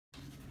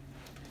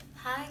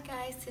Hi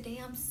guys, today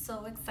I'm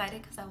so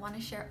excited because I want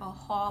to share a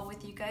haul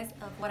with you guys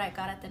of what I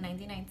got at the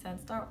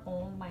 99-cent store.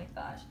 Oh my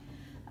gosh,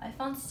 I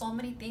found so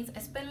many things. I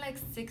spent like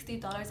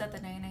 $60 at the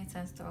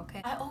 99-cent store.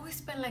 Okay, I always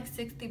spend like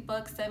 60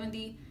 bucks,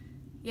 70,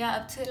 yeah,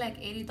 up to like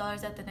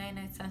 $80 at the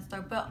 99-cent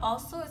store. But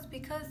also it's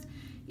because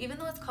even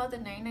though it's called the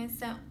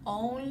 99-cent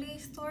only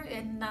store,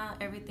 and not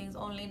everything's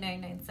only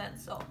 99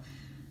 cents. So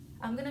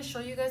I'm gonna show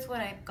you guys what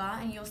I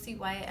got and you'll see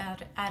why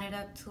it added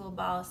up to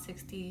about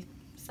 60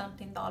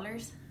 something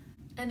dollars.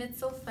 And it's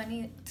so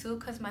funny too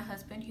because my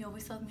husband, he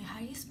always tells me, how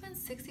do you spend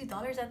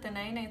 $60 at the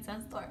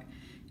 99-cent store?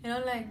 You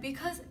know, like,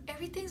 because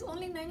everything's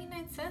only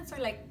 99 cents or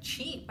like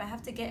cheap. I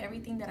have to get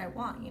everything that I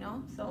want, you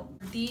know? So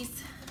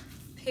these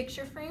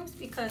picture frames,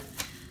 because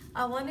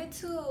I wanted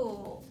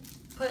to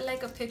put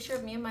like a picture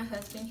of me and my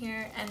husband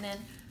here and then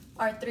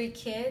our 3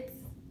 kids.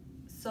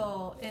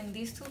 So in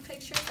these 2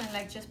 pictures, and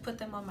like just put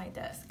them on my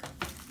desk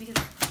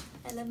because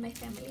I love my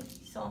family.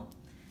 So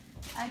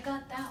I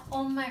got that.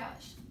 Oh my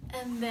gosh.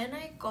 And then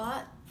I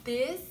got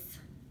this.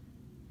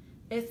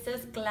 It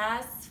says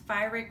glass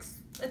Pyrex.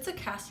 It's a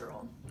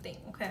casserole thing,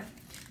 okay?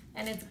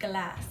 And it's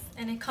glass.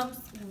 And it comes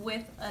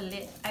with a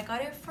lid. I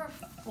got it for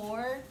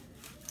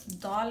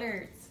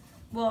 $4.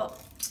 Well,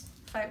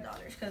 $5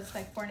 because it's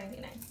like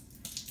 $4.99.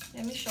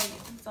 Let me show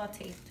you. It's all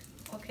taped.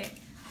 Okay,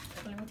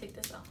 so let me take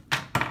this out.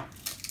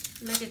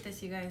 Look at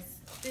this, you guys.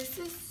 This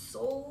is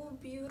so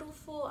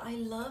beautiful. I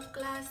love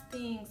glass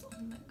things. Oh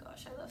my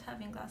gosh, I love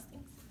having glass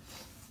things.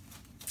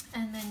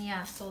 And then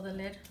yeah, so the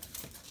lid,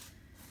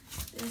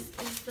 this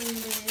is the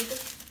lid.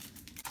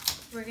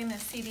 We're gonna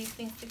see these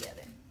things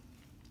together.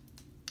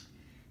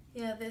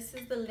 Yeah, this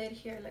is the lid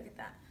here. Look at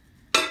that.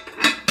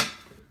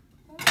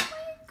 Oh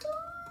my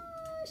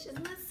gosh,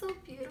 isn't that so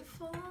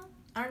beautiful?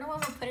 I don't know what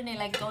I'm gonna put in it,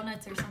 like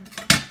donuts or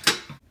something.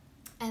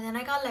 And then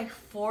I got like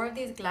 4 of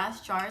these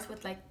glass jars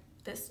with like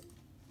this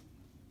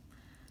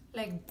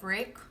like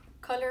brick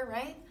color,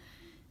 right?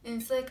 And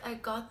it's like I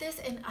got this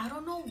and I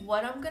don't know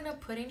what I'm gonna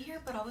put in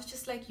here, but I was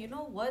just like, you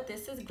know what,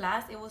 this is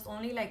glass. It was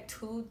only like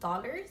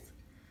 $2,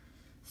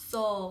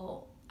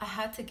 so I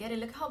had to get it.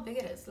 Look how big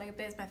it is, like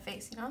big as my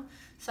face, you know?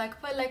 So I could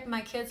put like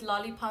my kids'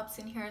 lollipops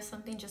in here or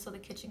something, just so the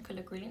kitchen could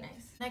look really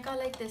nice. And I got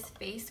like this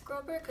face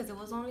scrubber because it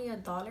was only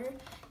 $1,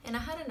 and I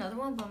had another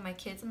one but my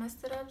kids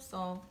messed it up,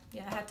 so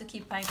yeah, I had to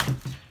keep buying it.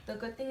 The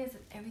good thing is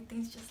that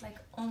everything's just like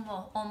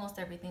almost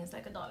everything is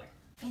like $1.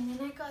 And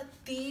then I got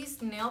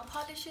these nail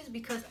polishes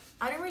because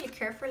I don't really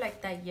care for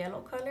like that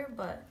yellow color,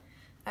 but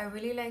I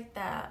really like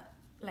that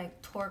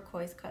like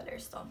turquoise color,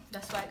 so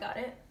that's why I got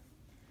it.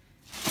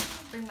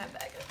 I'll bring my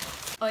bag up.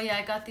 Oh yeah,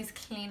 I got these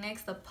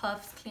Kleenex, the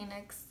Puffs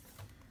Kleenex.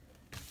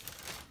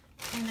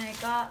 And I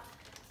got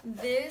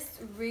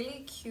this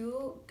really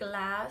cute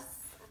glass,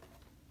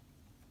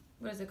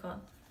 what is it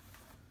called?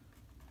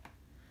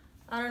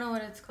 I don't know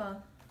what it's called.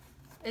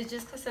 It's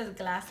just because it says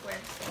glassware,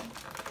 so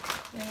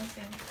let me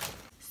see.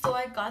 So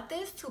I got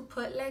this to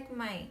put like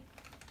my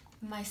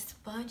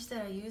sponge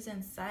that I use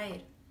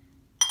inside,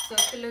 so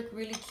it could look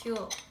really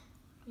cute,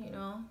 you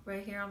know,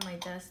 right here on my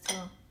desk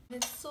too.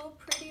 It's so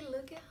pretty.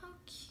 Look at how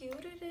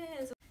cute it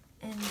is.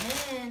 And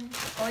then,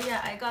 oh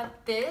yeah, I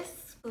got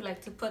this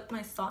to put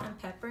my salt and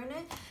pepper in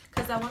it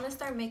because I want to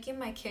start making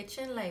my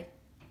kitchen like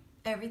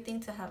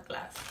everything to have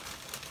glass.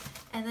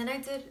 And then I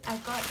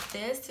got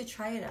this to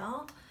try it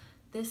out.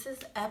 This is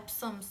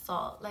Epsom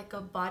salt, like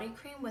a body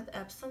cream with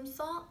Epsom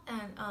salt.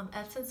 And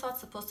Epsom salt's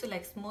supposed to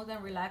like smooth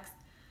and relax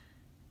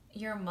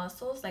your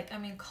muscles, like, I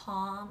mean,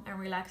 calm and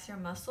relax your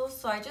muscles.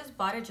 So I just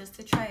bought it just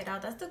to try it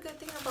out. That's the good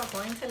thing about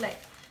going to like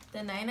the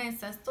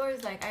 99-cent store,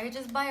 is like I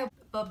just buy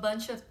a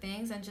bunch of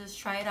things and just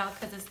try it out,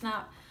 because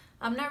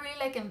I'm not really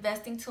like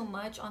investing too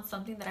much on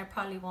something that I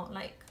probably won't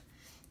like.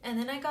 And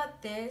then I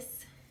got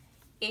this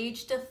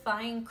age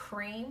defying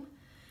cream,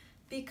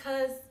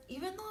 because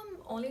even though I'm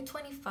only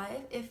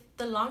 25, if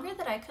the longer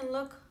that I can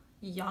look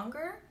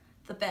younger,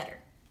 the better.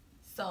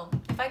 So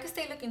if I could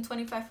stay looking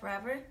 25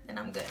 forever, then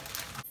I'm good.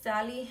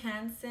 Sally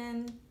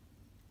Hansen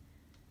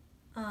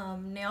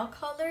nail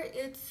color.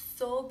 It's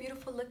so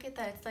beautiful. Look at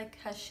that. It's like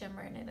has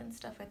shimmer in it and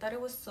stuff. I thought it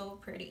was so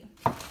pretty.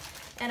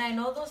 And I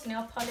know those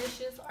nail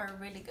polishes are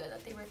really good,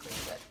 that they work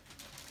really good.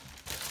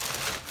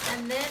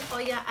 And then, oh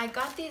yeah, I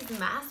got these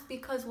masks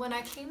because when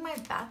I clean my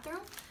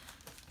bathroom,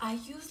 I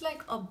use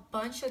like a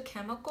bunch of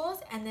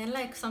chemicals, and then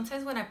like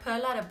sometimes when I put a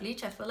lot of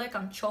bleach, I feel like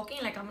I'm choking,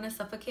 like I'm gonna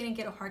suffocate and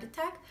get a heart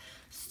attack.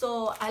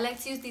 So I like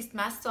to use these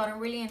masks so I don't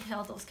really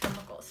inhale those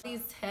chemicals.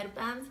 These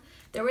headbands,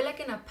 they were like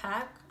in a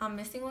pack. I'm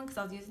missing one because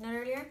I was using it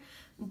earlier,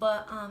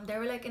 but they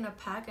were like in a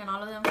pack, and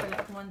all of them for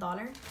like $1.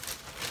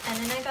 And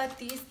then I got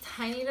these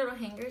tiny little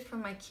hangers for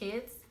my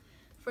kids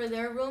for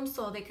their room,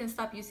 so they can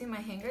stop using my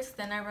hangers.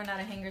 Then I run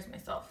out of hangers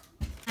myself.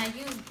 I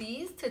use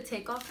these to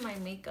take off my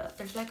makeup.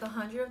 There's like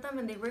 100 of them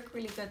and they work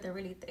really good. They're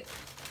really thick.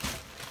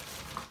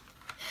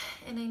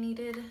 And I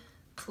needed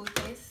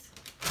toothpaste.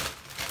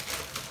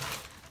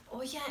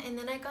 Oh yeah, and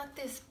then I got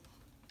this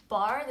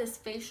bar, this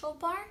facial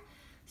bar.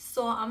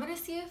 So I'm gonna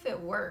see if it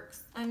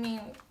works. I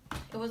mean,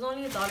 it was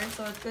only $1,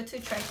 so it's good to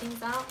try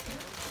things out.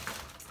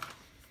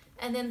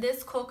 And then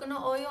this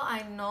coconut oil,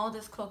 I know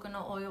this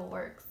coconut oil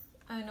works.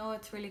 I know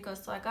it's really good.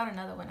 So I got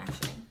another one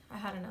actually. I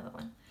had another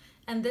one.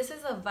 And this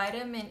is a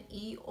vitamin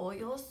E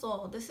oil.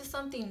 So this is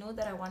something new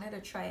that I wanted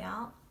to try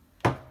out.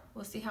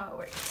 We'll see how it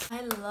works.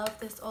 I love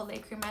this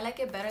Olay cream. I like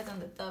it better than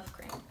the Dove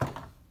cream.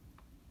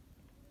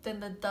 Than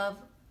the Dove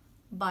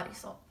body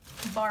soap.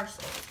 Bar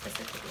soap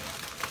specifically.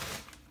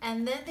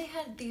 And then they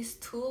had these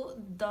two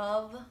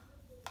Dove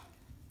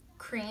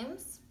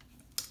creams.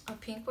 A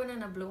pink one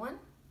and a blue one.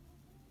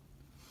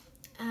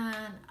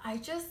 And I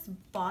just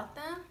bought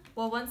them.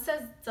 Well, one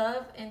says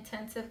Dove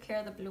Intensive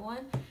Care, the blue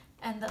one.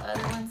 And the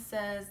other one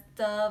says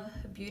Dove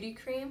Beauty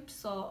Cream.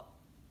 So,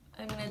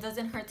 I mean, it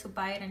doesn't hurt to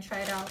buy it and try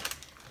it out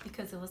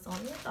because it was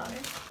only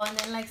 $1. And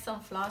then like some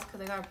floss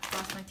because I gotta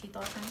floss my teeth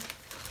often.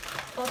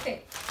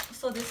 Okay,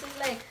 so this is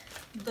like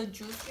the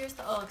juicier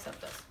stuff. Oh, except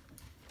this.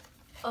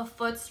 A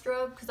foot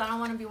scrub because I don't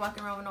want to be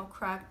walking around with no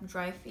cracked,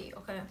 dry feet,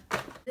 okay?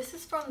 This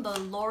is from the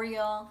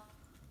L'Oreal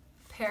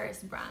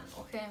Paris brand,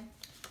 okay?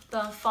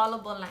 The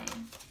Infallible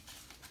line.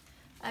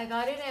 I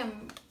got it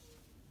in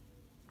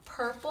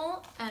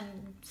purple and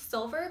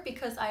silver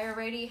because I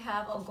already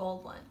have a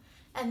gold one.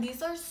 And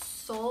these are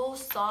so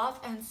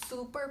soft and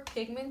super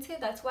pigmented.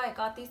 That's why I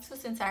got these two,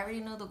 since I already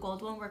know the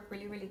gold one worked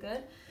really, really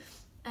good.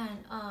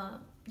 And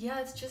yeah,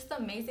 it's just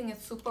amazing.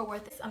 It's super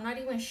worth it. I'm not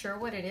even sure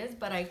what it is,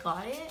 but I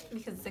got it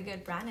because it's a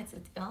good brand. It's a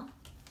deal.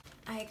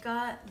 I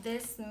got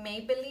this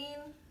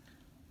Maybelline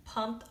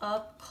Pumped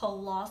Up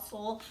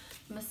Colossal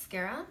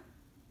Mascara.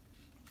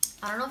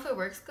 I don't know if it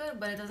works good,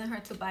 but it doesn't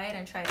hurt to buy it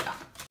and try it out.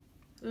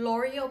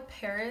 L'Oreal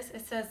Paris.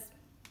 It says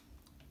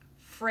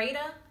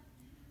Freda.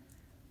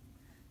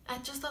 I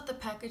just thought the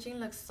packaging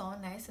looked so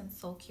nice and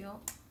so cute.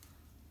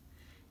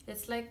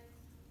 It's like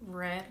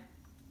red.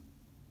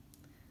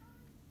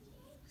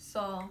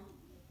 So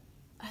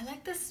I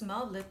like the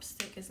smell of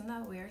lipstick. Isn't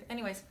that weird?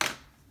 Anyways.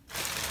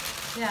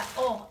 Yeah.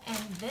 Oh, and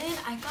then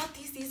I got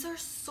these. These are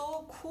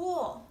so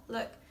cool.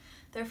 Look,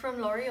 they're from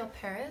L'Oreal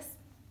Paris.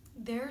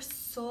 They're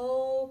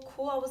so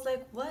cool. I was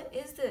like, what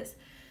is this?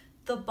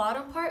 The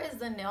bottom part is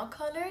the nail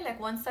color. Like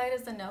one side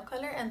is the nail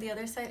color and the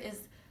other side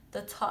is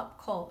the top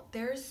coat.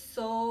 They're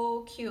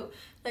so cute.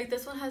 Like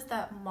this one has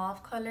that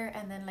mauve color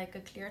and then like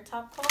a clear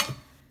top coat.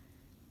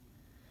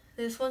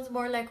 This one's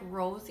more like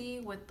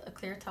rosy with a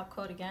clear top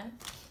coat again.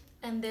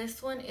 And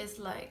this one is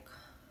like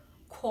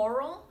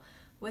coral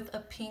with a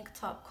pink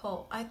top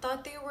coat. I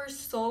thought they were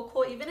so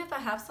cool, even if I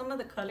have some of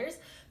the colors.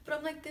 But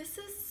I'm like, this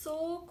is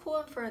so cool.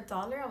 And for $1,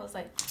 I was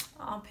like,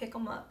 I'll pick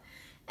them up.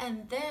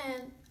 And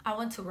then I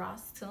went to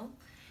Ross too.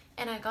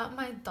 And I got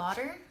my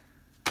daughter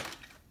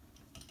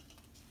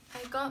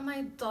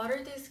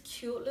this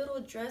cute little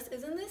dress.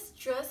 Isn't this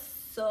dress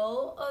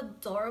so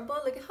adorable?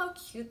 Look at how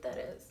cute that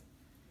is.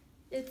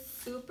 It's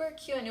super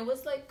cute. And it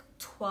was like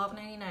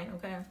 $12.99,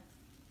 okay?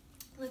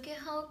 Look at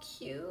how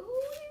cute.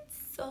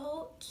 It's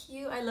so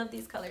cute. I love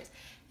these colors.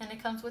 And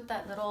it comes with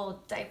that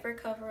little diaper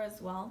cover as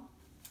well.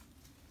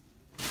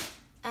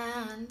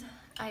 And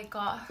I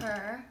got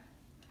her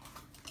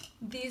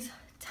these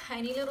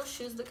tiny little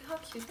shoes. Look at how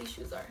cute these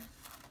shoes are.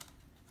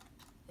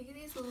 Look at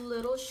these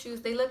little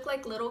shoes. They look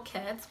like little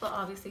kids, but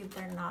obviously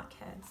they're not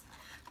kids.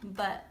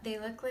 But they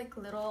look like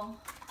little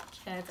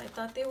kids. I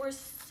thought they were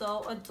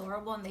so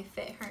adorable and they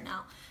fit her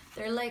now.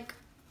 They're like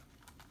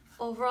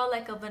overall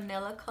like a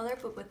vanilla color,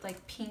 but with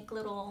like pink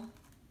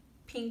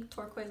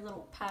turquoise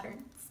little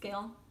pattern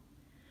scale.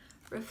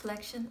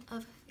 Reflection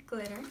of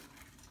glitter.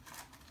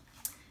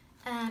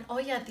 And oh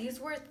yeah, these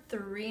were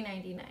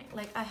 $3.99.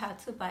 Like I had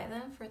to buy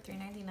them for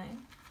 $3.99.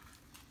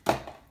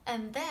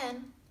 And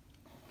then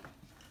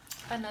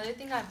another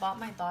thing I bought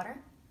my daughter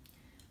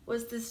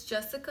was this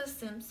Jessica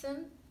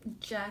Simpson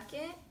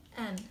jacket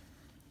and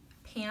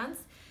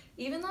pants.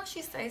 Even though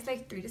she's sized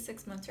like 3 to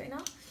 6 months right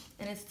now,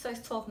 and it's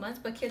size 12 months,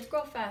 but kids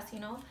grow fast, you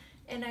know.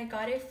 And I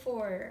got it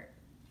for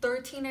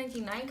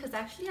 $13.99 because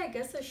actually I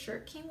guess a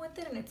shirt came with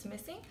it and it's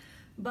missing.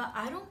 But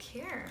I don't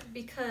care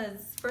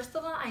because first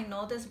of all, I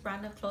know this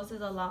brand of clothes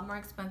is a lot more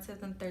expensive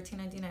than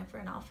 $13.99 for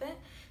an outfit.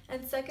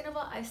 And second of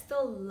all, I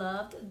still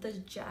loved the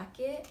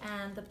jacket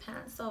and the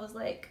pants. So I was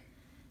like,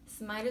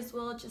 might as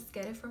well just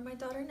get it for my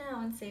daughter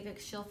now and save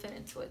it. She'll fit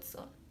into it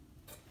soon.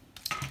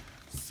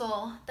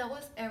 So that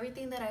was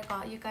everything that I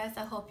got, you guys.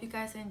 I hope you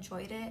guys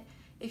enjoyed it.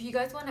 If you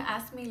guys want to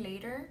ask me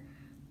later,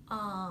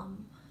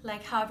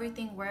 like how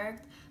everything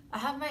worked, I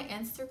have my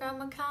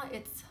Instagram account.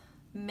 It's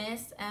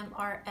Miss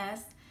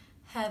MRS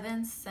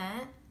Heaven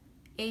Sent,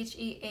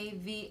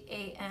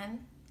 HEAVANSENT.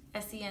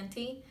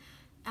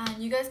 And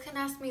you guys can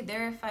ask me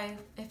there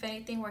if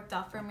anything worked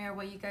out for me or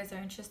what you guys are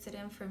interested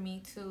in for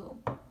me to,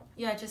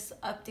 yeah, just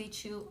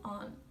update you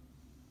on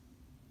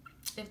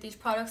if these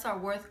products are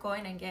worth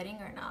going and getting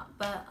or not.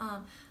 But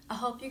I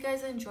hope you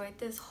guys enjoyed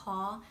this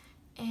haul,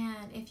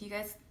 and if you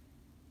guys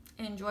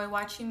enjoy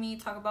watching me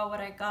talk about what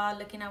I got,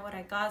 looking at what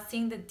I got,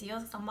 seeing the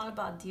deals, 'cause I'm all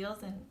about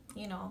deals and,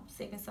 you know,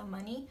 saving some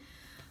money.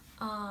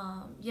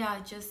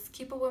 Yeah, just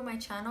keep up with my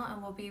channel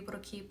and we'll be able to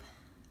keep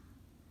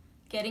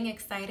getting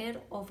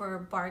excited over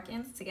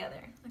bargains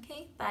together.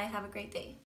 Okay, bye, have a great day.